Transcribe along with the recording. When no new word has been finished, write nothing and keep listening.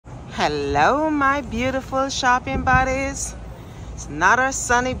Hello, my beautiful shopping buddies. It's another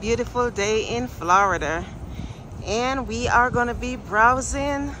sunny, beautiful day in Florida, and we are gonna be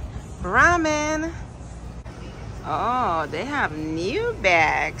browsing Brahmin. Oh, they have new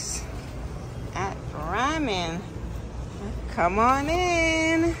bags at Brahmin. Come on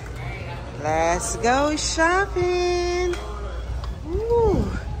in. Let's go shopping. Ooh,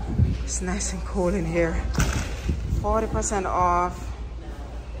 it's nice and cool in here. 40% off.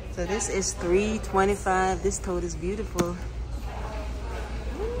 So this is $3.25. This tote is beautiful.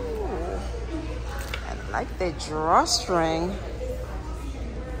 Ooh, I like the drawstring.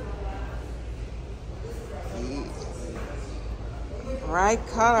 Bright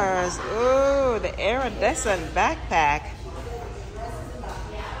colors. Ooh, the iridescent backpack.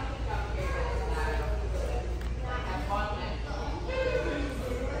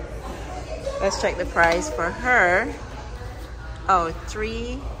 Let's check the price for her. Oh,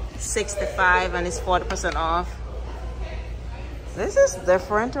 $3.65, and it's 40% off. This is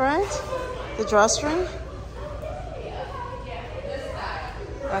different, right? The drawstring.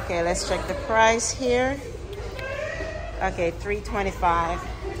 Okay, let's check the price here. Okay, $3.25.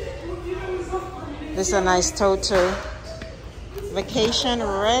 This is a nice tote too. Vacation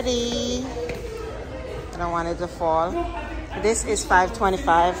ready. I don't want it to fall. This is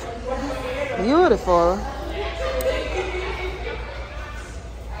 $5.25. Beautiful.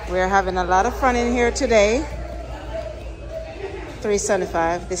 We're having a lot of fun in here today.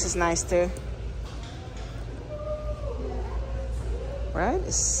 $3.75. This is nice too. Right?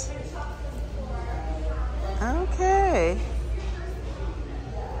 Okay.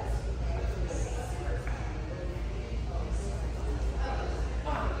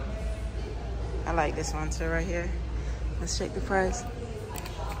 I like this one too right here. Let's check the price.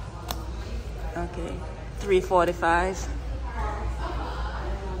 Okay, $3.45.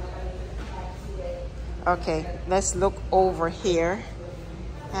 Okay, let's look over here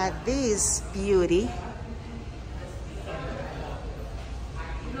at this beauty.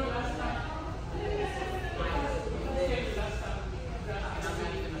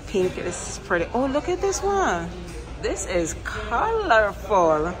 Pink, this is pretty. Oh, look at this one. This is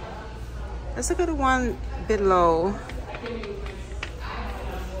colorful. Let's look at the one below.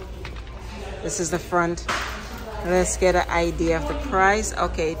 This is the front. Let's get an idea of the price.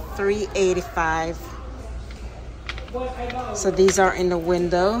 Okay, $3.85. So these are in the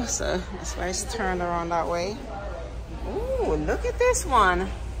window. So that's why it's turned around that way. Ooh, look at this one.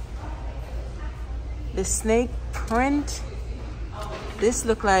 The snake print. This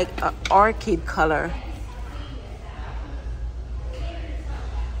look like an orchid color.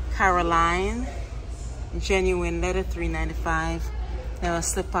 Caroline. Genuine leather, $3.95. Now a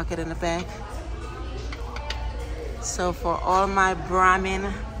slip pocket in the back. So for all my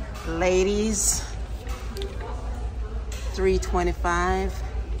Brahmin ladies, $3.25.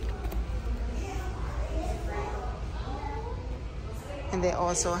 And they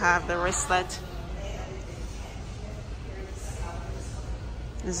also have the wristlet.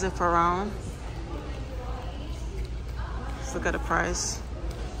 Zip around. Let's look at the price.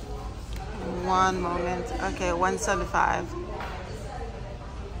 One moment. Okay, $1.75.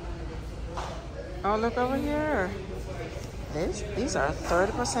 Oh, look over here. These are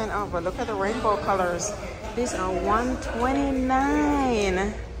 30% off, but look at the rainbow colors. These are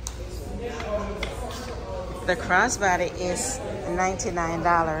 $129. The crossbody is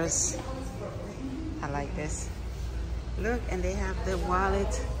 $99. I like this. Look, and they have the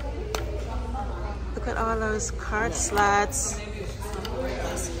wallet. Look at all those card slots.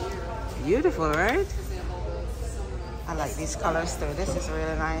 Beautiful, right? I like these colors too. This is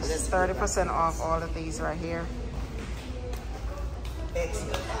really nice. 30% off all of these right here.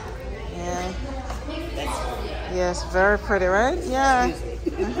 Yeah. Yes, very pretty, right? Yeah.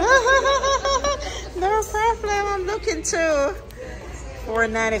 No problem. I'm looking too.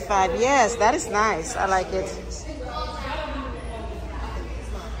 $4.95. Yes, that is nice. I like it.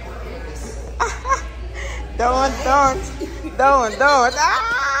 Don't.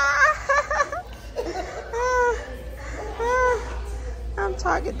 I'm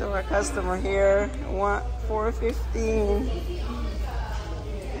talking to a customer here. Want $4.15.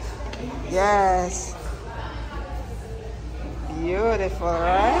 Yes. Beautiful,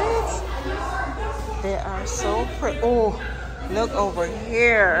 right? They are so pretty. Oh, look over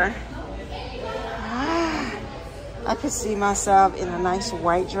here. I could see myself in a nice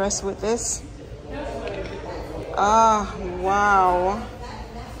white dress with this. Oh, wow.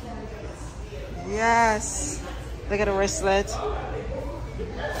 Yes. Look at the wristlet.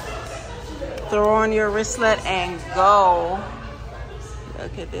 Throw on your wristlet and go.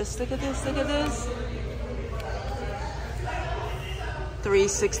 Look at this, look at this, look at this.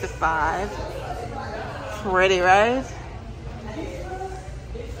 $365. Pretty, right?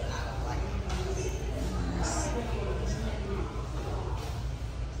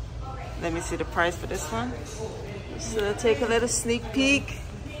 Let me see the price for this one. So take a little sneak peek.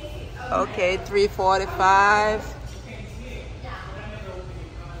 Okay, $345.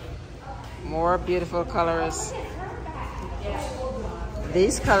 More beautiful colors.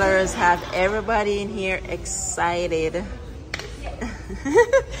 These colors have everybody in here excited.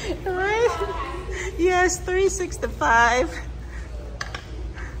 Right? Yes, $365.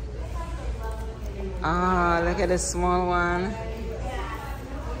 Oh, look at this small one.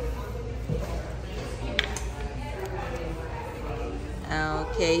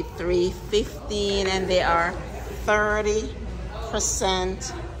 Okay, $315, and they are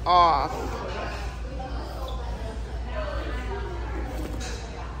 30% off.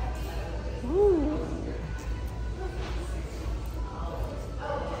 Ooh.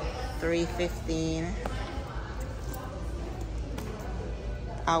 $315.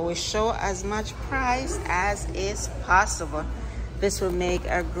 I will show as much price as is possible. This will make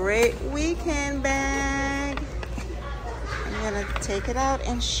a great weekend bag. I'm gonna take it out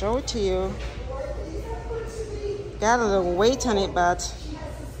and show it to you. Got a little weight on it, but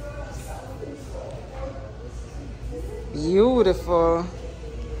beautiful.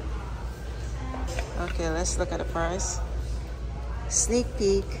 Okay, let's look at the price. Sneak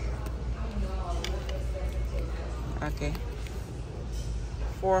peek. Okay,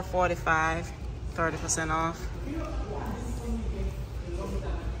 $445, 30% off.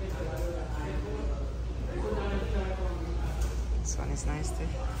 This one is nice too.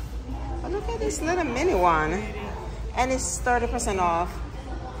 Oh, look at this little mini one, and it's 30% off.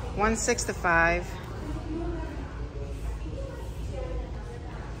 $165.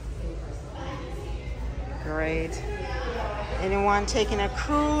 Great. Anyone taking a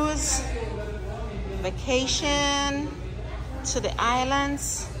cruise, vacation to the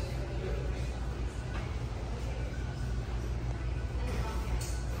islands?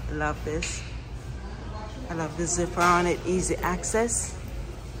 Love this. I love the zipper on it, easy access.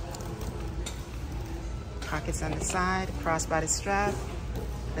 Pockets on the side, crossbody strap.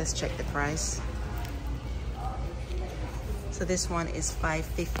 Let's check the price. So this one is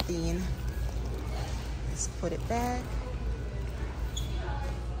 $515. Let's put it back.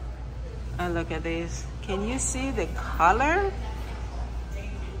 And look at this. Can you see the color?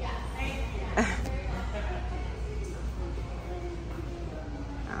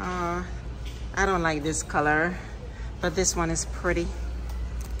 I don't like this color, but this one is pretty.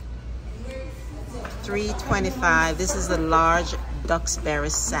 $325. This is a large Duxbury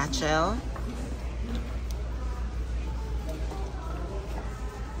satchel.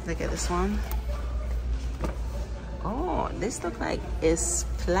 Look at this one. Oh, this looks like it's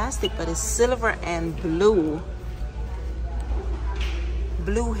plastic, but it's silver and blue.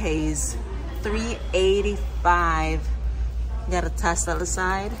 Blue haze. $385. Got a tassel on the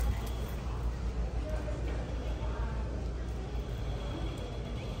side.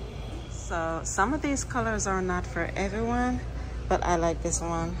 So some of these colors are not for everyone, but I like this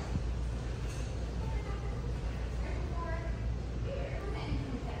one.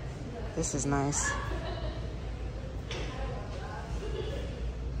 This is nice.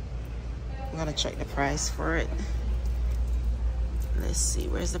 I'm gonna check the price for it. Let's see,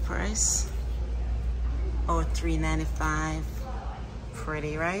 where's the price? Oh, $395.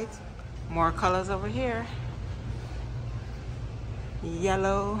 Pretty, right? More colors over here.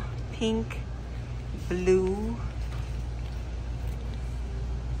 Yellow, pink, blue.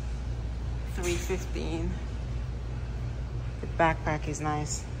 $315. The backpack is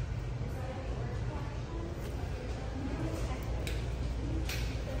nice.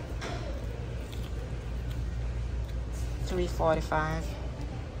 $345.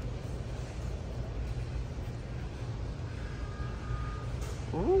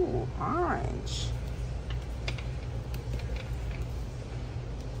 Ooh, orange.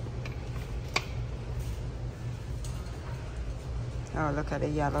 Oh, look at the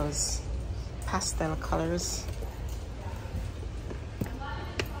yellows. Pastel colors.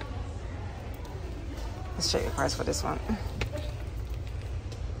 Let's check the price for this one.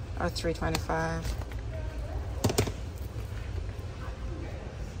 Oh, $325.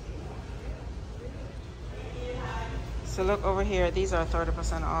 So look over here, these are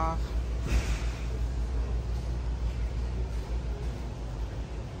 30% off.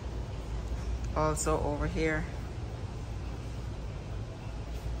 Also over here.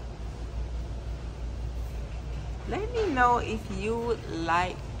 Let me know if you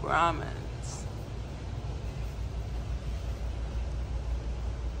like Brahmins.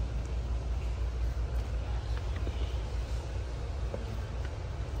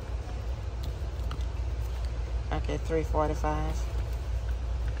 Okay, $3.45.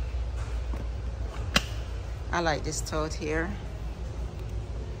 I like this tote here.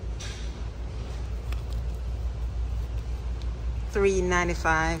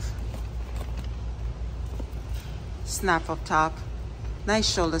 $3.95. Snap up top.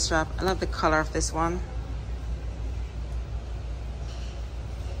 Nice shoulder strap. I love the color of this one.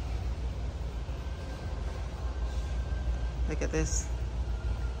 Look at this.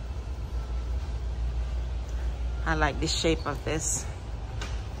 I like the shape of this.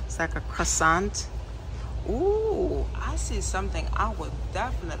 It's like a croissant. Ooh, I see something I would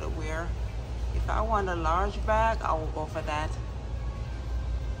definitely wear. If I want a large bag, I will go for that.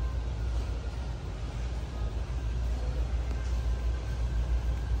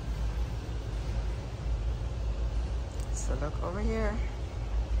 So look over here.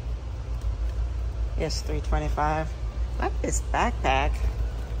 Yes, $3.25. I like this backpack.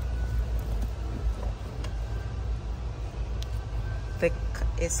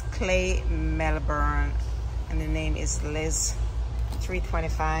 It's Clay Melbourne, and the name is Liz.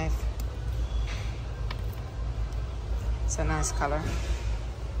 $3.25. It's a nice color.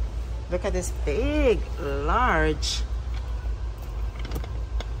 Look at this big, large,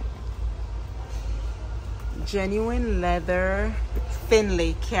 genuine leather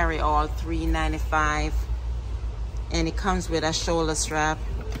Finley carry-all, $3.95. And it comes with a shoulder strap,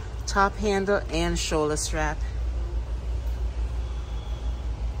 top handle and shoulder strap.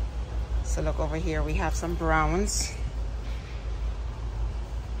 So look over here, we have some browns.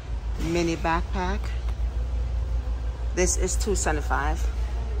 Mini backpack. This is $2.75.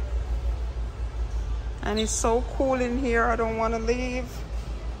 And it's so cool in here, I don't want to leave.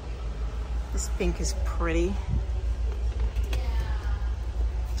 This pink is pretty.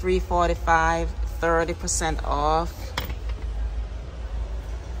 $3.45, 30% off.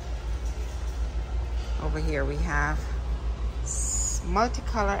 Over here we have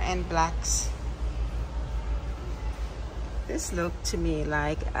multicolor and blacks. This looked to me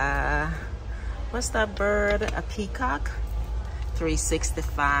like what's that bird? A peacock.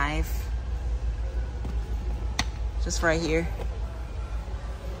 $3.65. Just right here.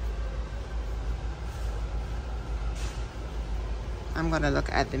 I'm gonna look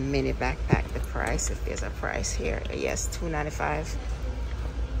at the mini backpack, the price, if there's a price here. Yes, $2.95.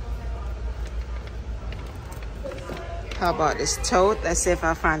 How about this tote? Let's see if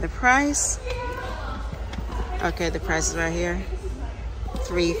I find the price. Okay, the price is right here.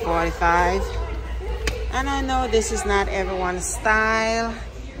 $3.45. And I know this is not everyone's style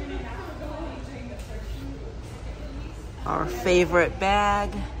or favorite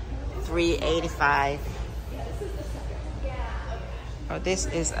bag. $3.85. Oh, this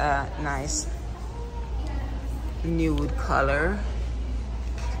is a nice nude color.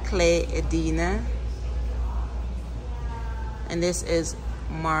 Clay Edina. And this is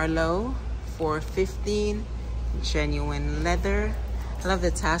Marlowe, $4.15. Genuine leather. I love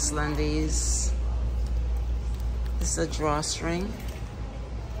the tassel on these. This is a drawstring.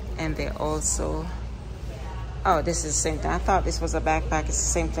 And they also, oh, this is the same thing. I thought this was a backpack. It's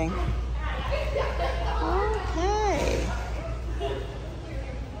the same thing. Okay.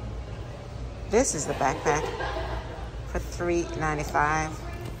 This is the backpack for $3.95.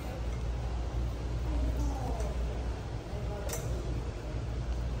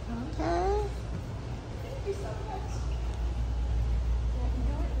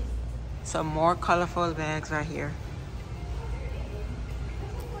 Some more colorful bags right here.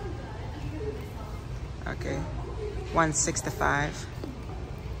 Okay, $165.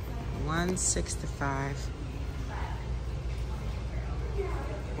 $165.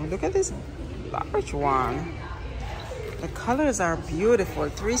 Oh, look at this large one. The colors are beautiful.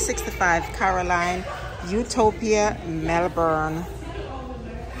 $3.65. Caroline, Utopia, Melbourne.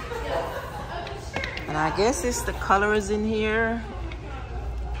 And I guess it's the colors in here.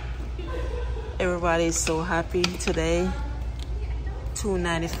 Everybody's so happy today.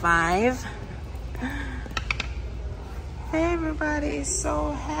 $2.95. Everybody is so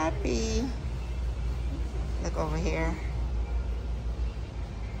happy. Look over here.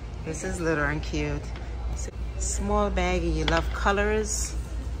 This is little and cute. Small baggie, you love colors.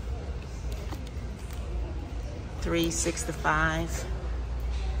 $3.65.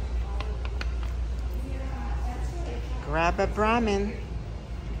 Grab a Brahmin.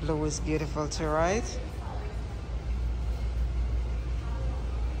 Blue is beautiful too, right?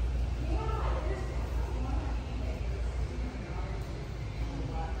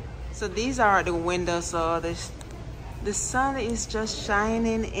 So these are the windows, so the sun is just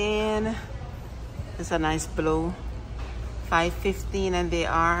shining in. It's a nice blue. $5.15 and they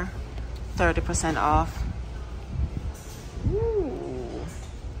are 30% off. Ooh.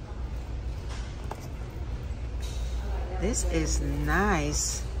 This is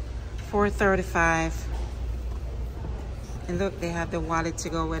nice. $4.35. And look, they have the wallet to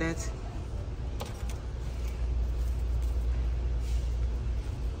go with it.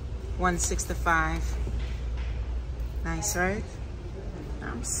 $165. Nice, right?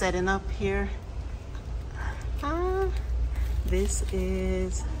 I'm setting up here. This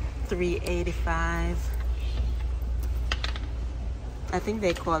is $3.85. I think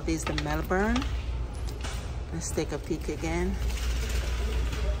they call these the Melbourne. Let's take a peek again.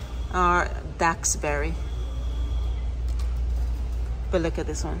 Or Daxberry. But look at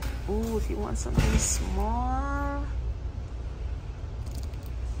this one. Ooh, if you want something small.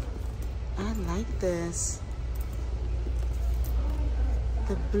 I like this.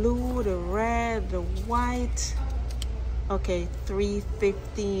 The blue, the red, the white. Okay,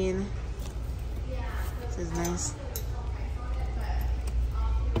 $3.15. This is nice.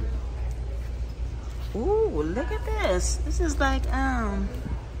 Ooh, look at this. This is like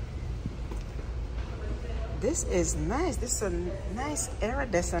this is nice. This is a nice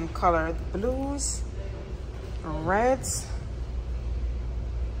iridescent color. Blues, reds.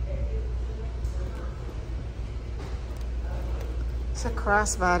 It's a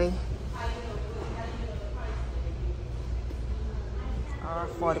crossbody. Or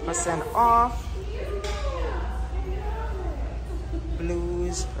 40% off.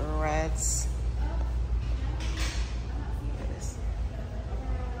 Blues, reds.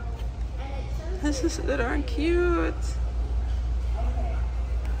 This is so darn cute.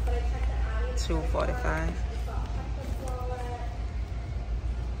 $2.45.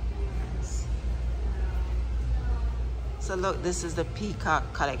 So look, this is the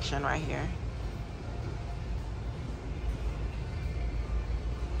peacock collection right here.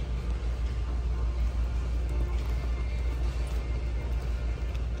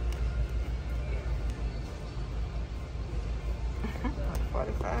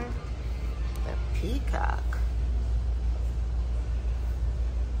 $45. The peacock.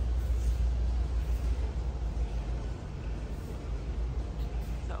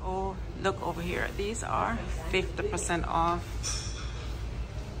 So oh, look over here. These are 50% off.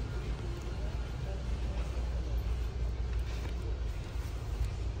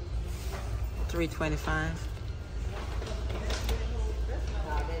 $3.25.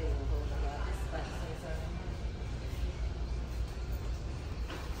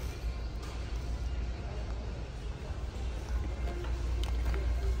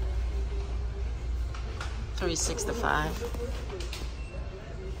 $3.65.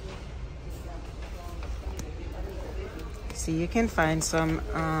 See, you can find some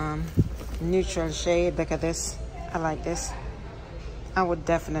neutral shade. Look at this. I like this. I would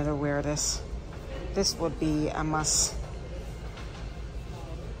definitely wear this. This would be a must.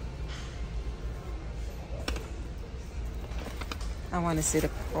 I want to see the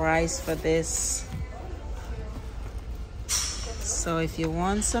price for this. So if you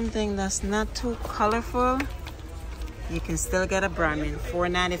want something that's not too colorful, you can still get a Brahmin.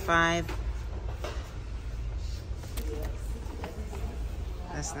 $4.95.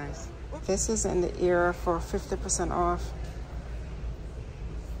 That's nice. This is in the ear for 50% off.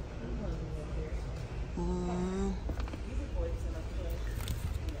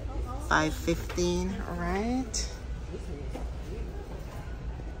 $5.15, all right.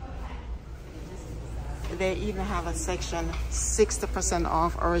 They even have a section 60%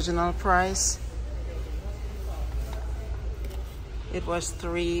 off original price. It was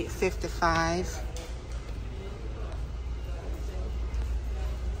 $3.55.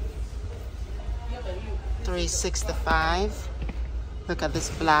 $3.65. Look at this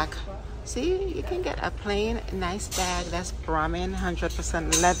black. See, you can get a plain nice bag. That's Brahmin,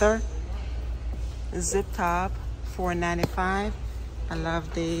 100% leather. Zip top, $4.95. I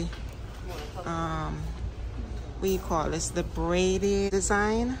love the what do you call this? The braided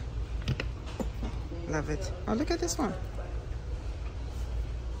design. Love it. Oh, look at this one.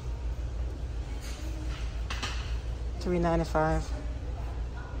 $3.95.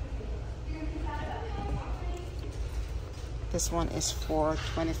 This one is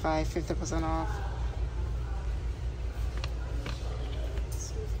 $4.25, 50% off.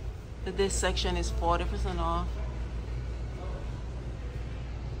 This section is 40% off.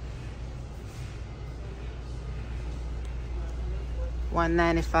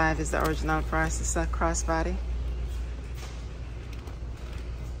 $195 is the original price. It's a crossbody.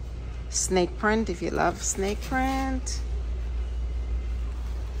 Snake print if you love snake print.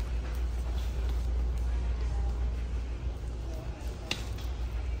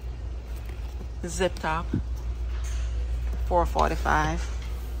 Zip top, $4.45.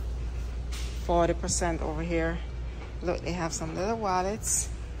 40% over here. Look, they have some little wallets.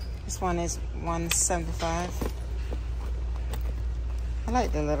 This one is $1.75. I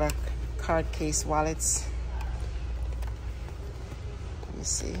like the little card case wallets. Let me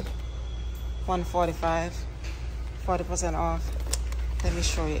see. $1.45. 40% off. Let me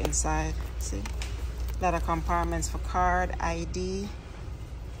show you inside. See? A lot of compartments for card, ID,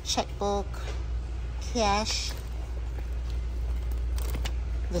 checkbook, cash.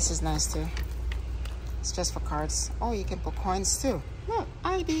 This is nice too. It's just for cards. Oh, you can put coins too. Look,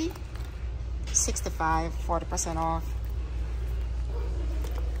 ID. 65, 40% off.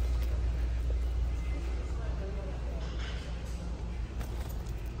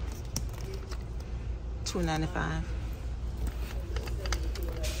 $2.95.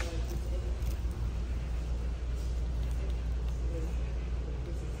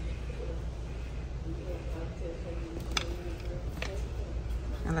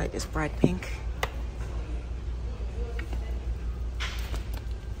 I like this bright pink.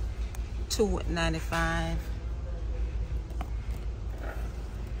 $2.95.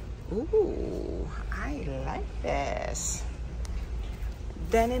 Ooh, I like this.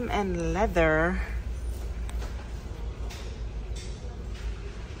 Denim and leather.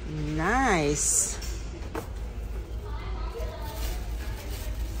 Nice.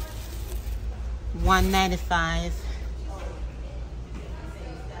 $1.95.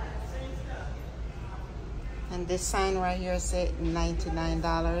 And this sign right here says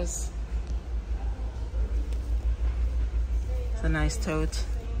 $99. It's a nice tote.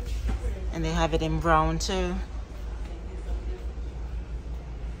 And they have it in brown too.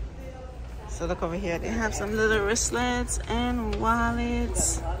 So look over here, they have some little wristlets and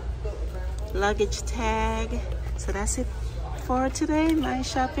wallets, luggage tag. So that's it for today, my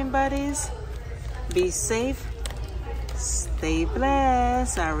shopping buddies. Be safe, stay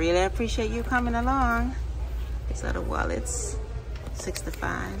blessed. I really appreciate you coming along. These are the wallets,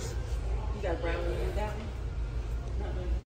 $65. You got brown in that one?